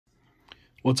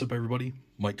What's up, everybody?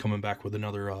 Mike coming back with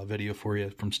another video for you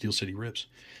from Steel City Rips.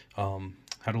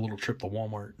 Had a little trip to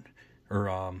Walmart,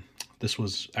 or this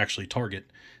was actually Target,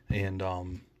 and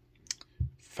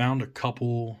found a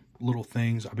couple little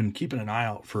things. I've been keeping an eye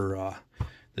out for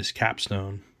this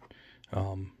Capstone.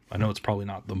 I know it's probably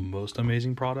not the most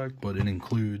amazing product, but it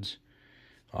includes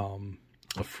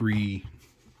a free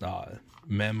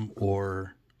mem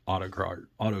or auto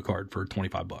card for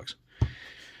 25 bucks.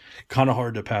 Kind of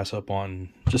hard to pass up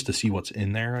on, just to see what's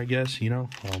in there, I guess, you know,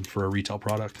 for a retail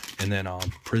product. And then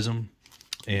Prizm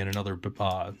and another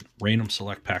random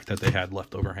select pack that they had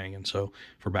left over hanging, so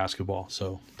for basketball.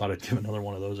 So thought I'd give another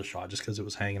one of those a shot just because it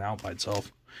was hanging out by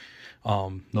itself.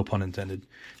 No pun intended.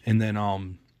 And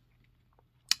then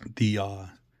the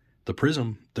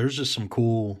Prizm, there's just some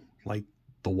cool, like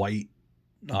the white,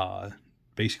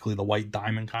 basically the white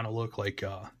diamond kind of look, like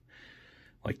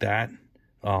that.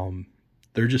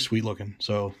 They're just sweet looking,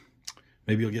 so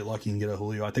maybe you'll get lucky and get a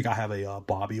Julio. I think I have a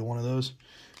Bobby of one of those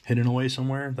hidden away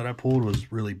somewhere that I pulled.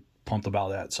 Was really pumped about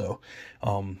that. So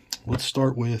let's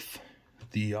start with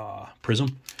the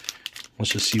Prizm.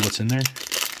 Let's just see what's in there,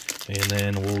 and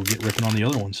then we'll get ripping on the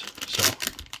other ones. So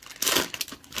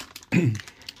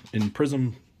in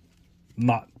Prizm,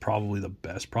 not probably the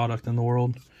best product in the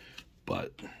world,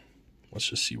 but let's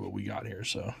just see what we got here.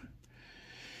 So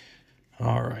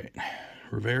all right,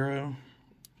 Rivero.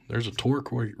 There's a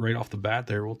torque right off the bat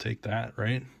there. We'll take that,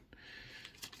 right?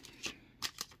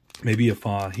 Maybe if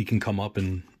he can come up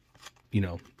and, you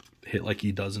know, hit like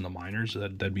he does in the minors,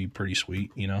 that'd be pretty sweet,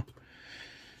 you know?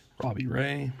 Robbie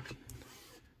Ray.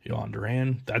 Yohan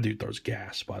Duran. That dude throws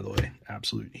gas, by the way.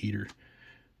 Absolute heater.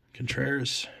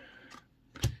 Contreras.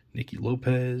 Nicky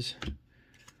Lopez.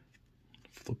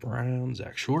 Flip around.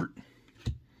 Zach Short.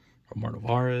 Omar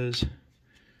Narvaez.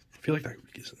 I feel like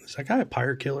is that guy a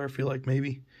pirate killer? I feel like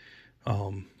maybe.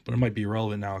 But it might be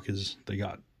irrelevant now because they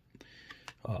got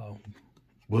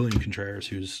William Contreras,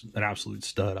 who's an absolute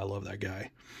stud. I love that guy.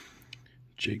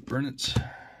 Jake Burnitz.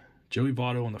 Joey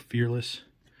Votto on the Fearless.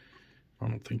 I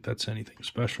don't think that's anything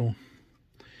special.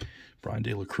 Brian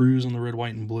De La Cruz on the red,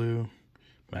 white, and blue.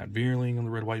 Matt Vierling on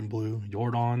the red, white, and blue.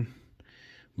 Jordan.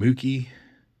 Mookie.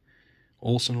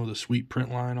 Olsen with a sweet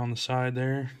print line on the side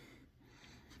there.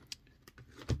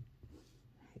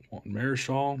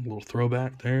 Marischal, a little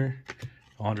throwback there.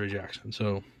 Andre Jackson.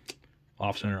 So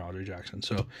off center Andre Jackson.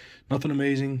 So nothing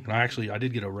amazing. I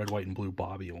did get a red, white, and blue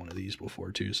Bobby of one of these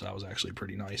before too, so that was actually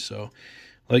pretty nice. So,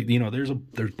 like, you know, there's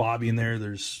Bobby in there,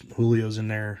 there's Julio's in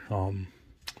there.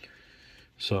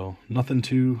 So nothing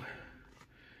too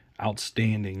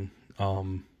outstanding.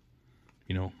 You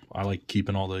know, I like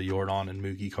keeping all the Jordan and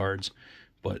Mookie cards,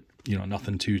 but you know,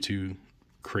 nothing too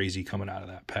crazy coming out of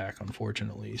that pack,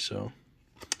 unfortunately. So,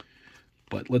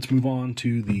 but let's move on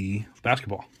to the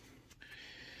basketball.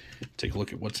 Take a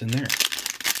look at what's in there.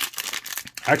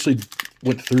 I actually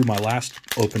went through my last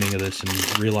opening of this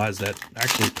and realized that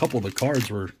actually a couple of the cards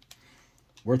were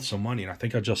worth some money. And I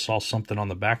think I just saw something on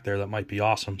the back there that might be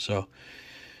awesome. So,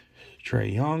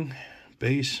 Trae Young,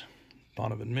 base,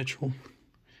 Donovan Mitchell,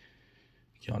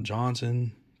 Keon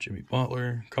Johnson, Jimmy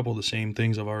Butler. A couple of the same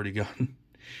things I've already gotten.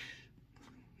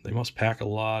 They must pack a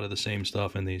lot of the same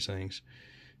stuff in these things.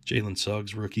 Jalen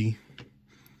Suggs, rookie.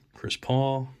 Chris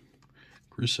Paul.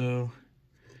 Crusoe.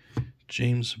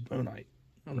 James Bonite.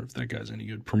 I don't know if that guy's any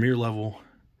good. Premier level.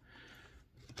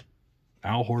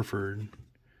 Al Horford.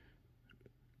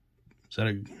 Is that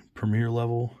a premier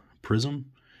level Prizm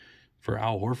for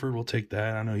Al Horford? We'll take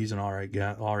that. I know he's an all right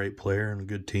guy, all right player, and a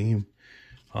good team.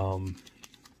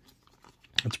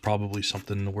 It's probably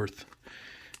something worth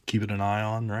keeping an eye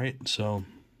on, right? So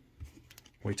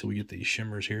wait till we get these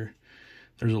shimmers here.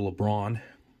 There's a LeBron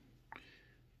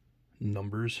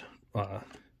numbers.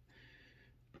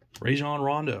 Rajon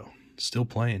Rondo still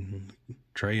playing.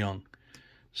 Trae Young.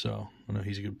 So I know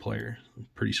he's a good player.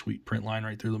 Pretty sweet print line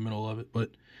right through the middle of it. But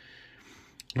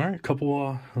all right, a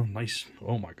couple nice.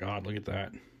 Oh my God, look at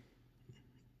that.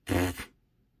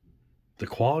 The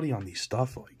quality on these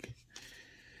stuff, like,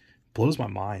 blows my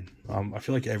mind. I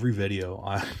feel like every video,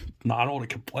 I don't want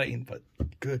to complain, but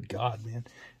good God, man.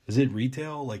 Is it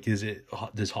retail? Like,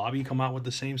 does Hobby come out with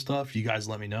the same stuff? You guys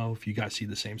let me know if you guys see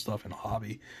the same stuff in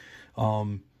Hobby.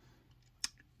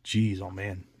 Geez, oh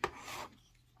man.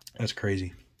 That's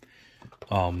crazy.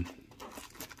 But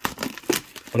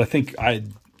I think I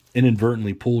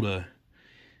inadvertently pulled in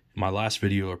my last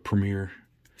video, a Premier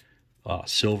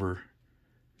Silver,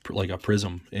 like a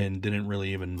Prizm, and didn't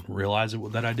really even realize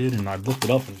that I did. And I looked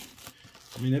it up, and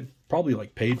I mean, it probably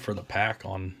like paid for the pack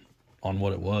on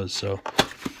what it was. So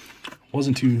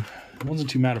wasn't too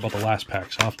mad about the last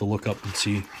pack, so I'll have to look up and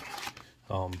see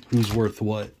who's worth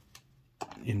what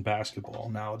in basketball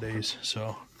nowadays.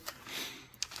 So,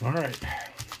 all right.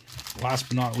 Last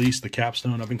but not least, the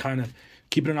Capstone. I've been kind of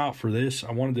keeping an eye out for this.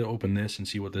 I wanted to open this and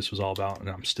see what this was all about, and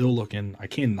I'm still looking. I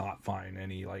cannot find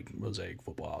any like Mosaic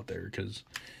football out there because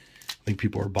I think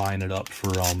people are buying it up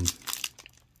for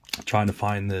trying to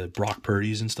find the Brock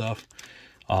Purdy's and stuff.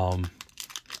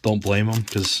 Don't blame him,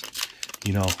 because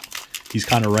you know he's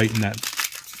kind of right in that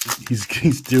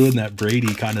he's doing that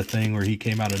Brady kind of thing where he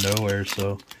came out of nowhere.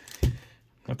 So I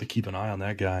have to keep an eye on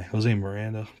that guy. Jose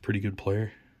Miranda, pretty good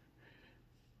player.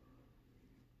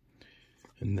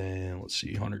 And then, let's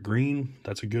see, Hunter Green.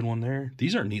 That's a good one there.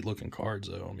 These are neat-looking cards,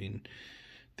 though. I mean,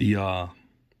 it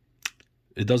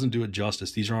doesn't do it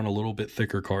justice. These are on a little bit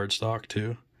thicker card stock,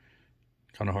 too.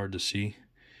 Kind of hard to see.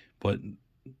 But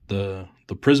the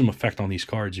Prizm effect on these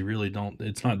cards, you really don't...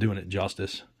 It's not doing it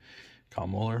justice. Kyle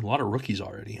Muller. A lot of rookies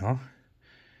already, huh?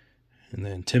 And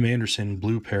then Tim Anderson,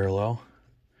 blue parallel.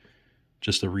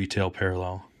 Just a retail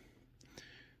parallel.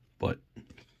 But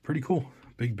pretty cool.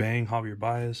 Big Bang, Javier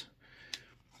Baez.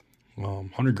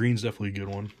 Hunter Green's definitely a good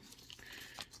one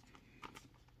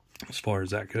as far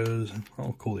as that goes.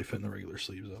 Oh, cool, they fit in the regular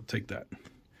sleeves. I'll take that.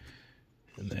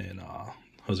 And then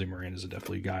Jose Miranda's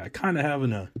definitely a guy I kind of have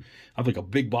I have like a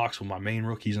big box with my main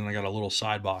rookies, and I got a little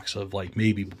side box of like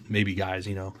maybe guys,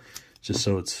 you know, just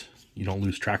so it's you don't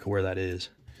lose track of where that is.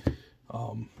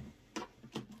 A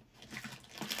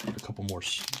couple more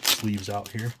sleeves out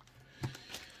here.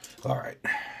 All right,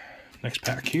 next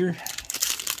pack here.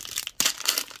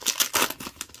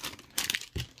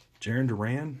 Jaron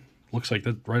Duran, looks like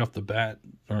that right off the bat,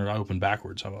 or I opened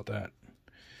backwards. How about that?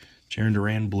 Jaron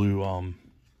Duran blue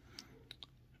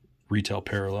retail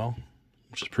parallel,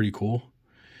 which is pretty cool.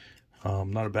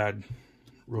 Not a bad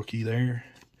rookie there.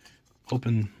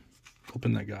 Hoping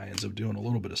that guy ends up doing a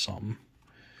little bit of something.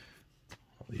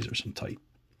 Oh, these are some tight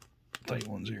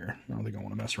ones here. I don't think I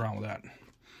want to mess around with that.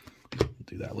 We'll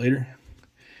do that later.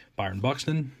 Byron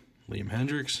Buxton, Liam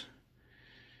Hendricks,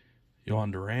 Johan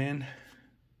Duran,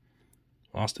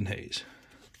 Austin Hayes.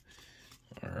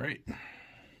 All right.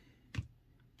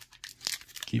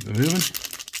 Keep it moving.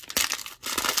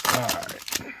 All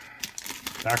right.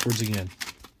 Backwards again.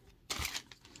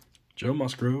 Joe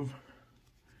Musgrove.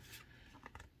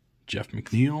 Jeff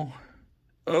McNeil.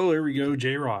 Oh, there we go.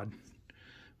 J-Rod.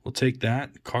 We'll take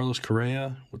that. Carlos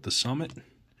Correa with the Summit.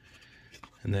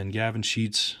 And then Gavin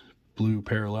Sheets, blue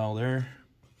parallel there.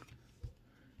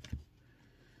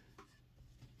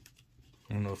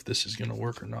 I don't know if this is going to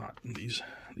work or not. These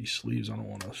sleeves, I don't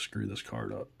want to screw this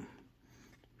card up.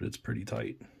 But it's pretty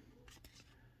tight.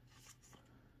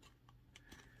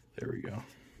 There we go.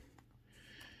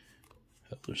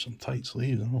 There's some tight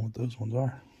sleeves. I don't know what those ones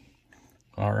are.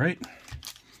 All right.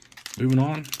 Moving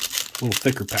on. A little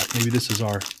thicker pack. Maybe this is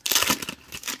our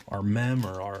mem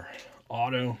or our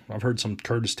auto. I've heard some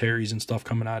Curtis Terry's and stuff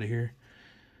coming out of here.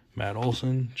 Matt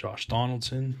Olson, Josh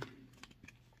Donaldson.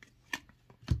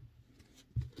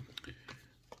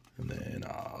 And then,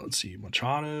 let's see,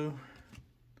 Machado.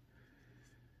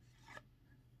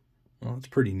 Well, it's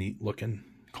pretty neat looking.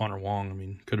 Connor Wong, I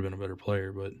mean, could have been a better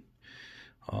player, but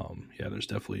yeah, there's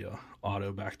definitely a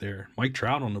auto back there. Mike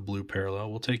Trout on the blue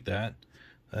parallel. We'll take that.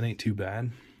 That ain't too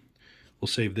bad. We'll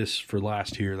save this for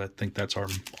last here. I think that's our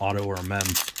auto or mem.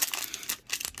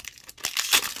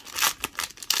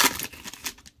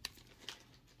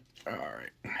 All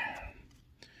right.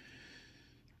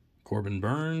 Corbin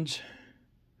Burns.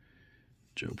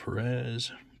 Joe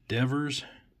Perez, Devers,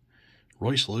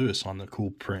 Royce Lewis on the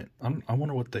cool print. I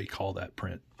wonder what they call that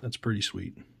print. That's pretty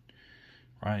sweet.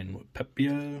 Ryan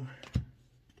Pepio.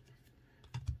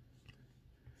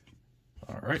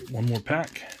 All right, one more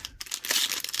pack.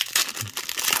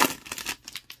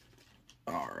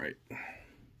 All right.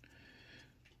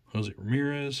 Jose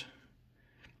Ramirez,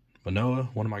 Manoah,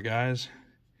 one of my guys.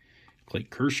 Clayton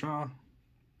Kershaw,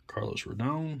 Carlos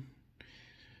Rodon,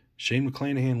 Shane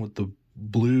McClanahan with the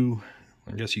blue,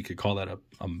 I guess you could call that a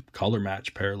color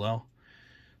match parallel.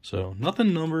 So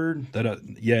nothing numbered that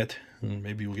yet.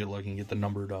 Maybe we'll get lucky and get the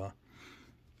numbered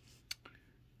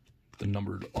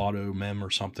auto mem or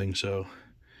something. So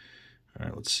all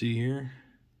right, let's see here.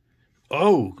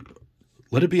 Oh,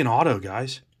 let it be an auto,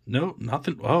 guys. No,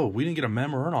 nothing. Oh, we didn't get a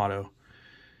mem or an auto.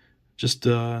 Just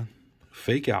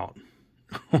fake out.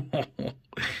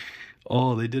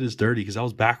 Oh, they did us dirty because I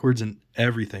was backwards and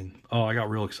everything. Oh, I got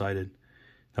real excited.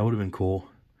 That would have been cool.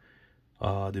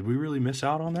 Did we really miss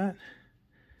out on that?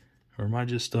 Or am I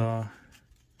just, let's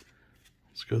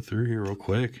go through here real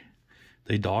quick.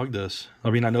 They dogged us. I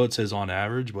mean, I know it says on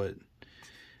average, but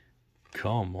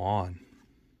come on.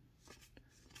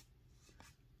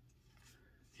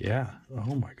 Yeah.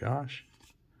 Oh my gosh.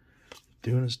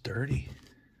 Doing us dirty.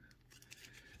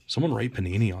 Someone write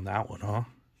Panini on that one, huh?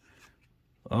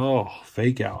 Oh,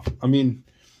 fake out. I mean,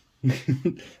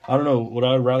 I don't know. Would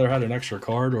I rather had an extra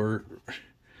card or...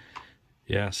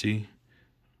 Yeah, see?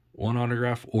 One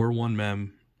autograph or one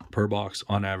mem per box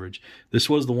on average. This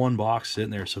was the one box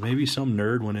sitting there, so maybe some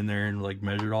nerd went in there and like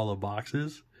measured all the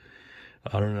boxes.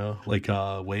 I don't know. Like,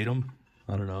 weighed them.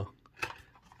 I don't know.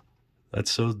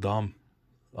 That's so dumb.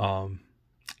 I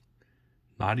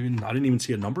didn't even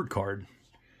see a numbered card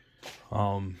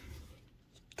to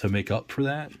make up for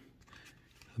that.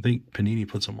 I think Panini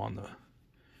puts them on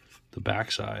the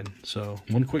backside. So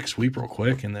one quick sweep real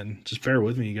quick, and then just bear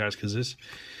with me, you guys, because this,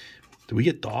 did we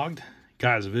get dogged?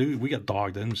 Guys, if we got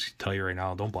dogged, I'm just tell you right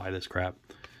now, don't buy this crap,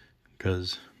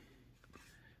 because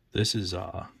this is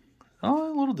a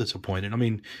little disappointed. I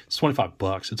mean, it's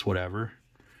 $25. It's whatever.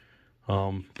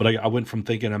 But I went from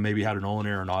thinking I maybe had an Olin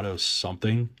Arenado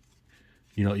something,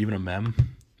 you know, even a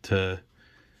mem, to,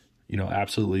 you know,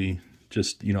 absolutely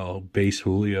just, you know, base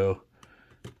Julio,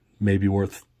 maybe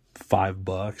worth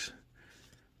 $5.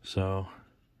 So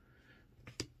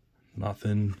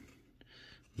nothing.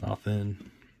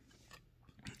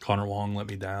 Connor Wong let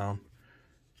me down.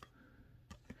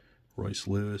 Royce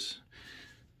Lewis.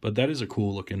 But that is a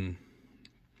cool looking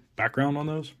background on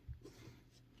those.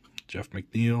 Jeff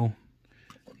McNeil.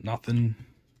 Nothing.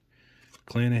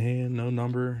 Clanahan, no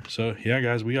number. So yeah,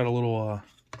 guys, we got a little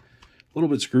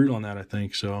bit screwed on that, I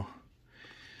think. So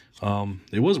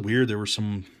it was weird. There were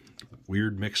some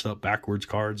weird mixed up backwards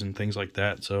cards and things like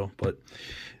that. So, but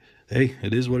hey,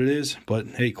 it is what it is. But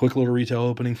hey, quick little retail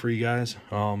opening for you guys.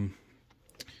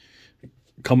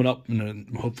 Coming up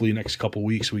in hopefully next couple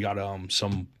weeks, we got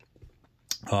some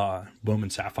Bowman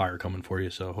Sapphire coming for you.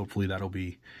 So hopefully that'll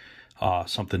be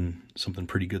something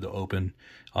pretty good to open.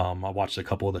 I watched a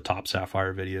couple of the top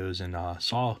Sapphire videos and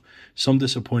saw some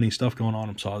disappointing stuff going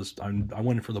on. I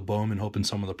went in for the Bowman hoping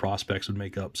some of the prospects would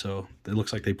make up. So it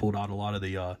looks like they pulled out a lot of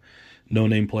the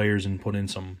no-name players and put in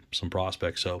some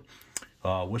prospects. So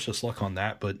wish us luck on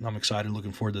that, but I'm excited,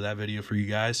 looking forward to that video for you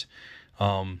guys.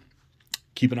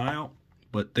 Keep an eye out.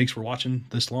 But thanks for watching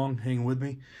this long, hanging with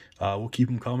me. We'll keep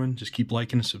them coming. Just keep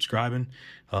liking and subscribing.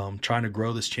 Trying to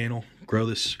grow this channel, grow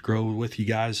with you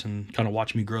guys, and kind of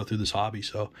watch me grow through this hobby.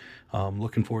 So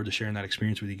looking forward to sharing that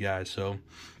experience with you guys. So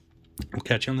we'll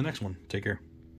catch you on the next one. Take care.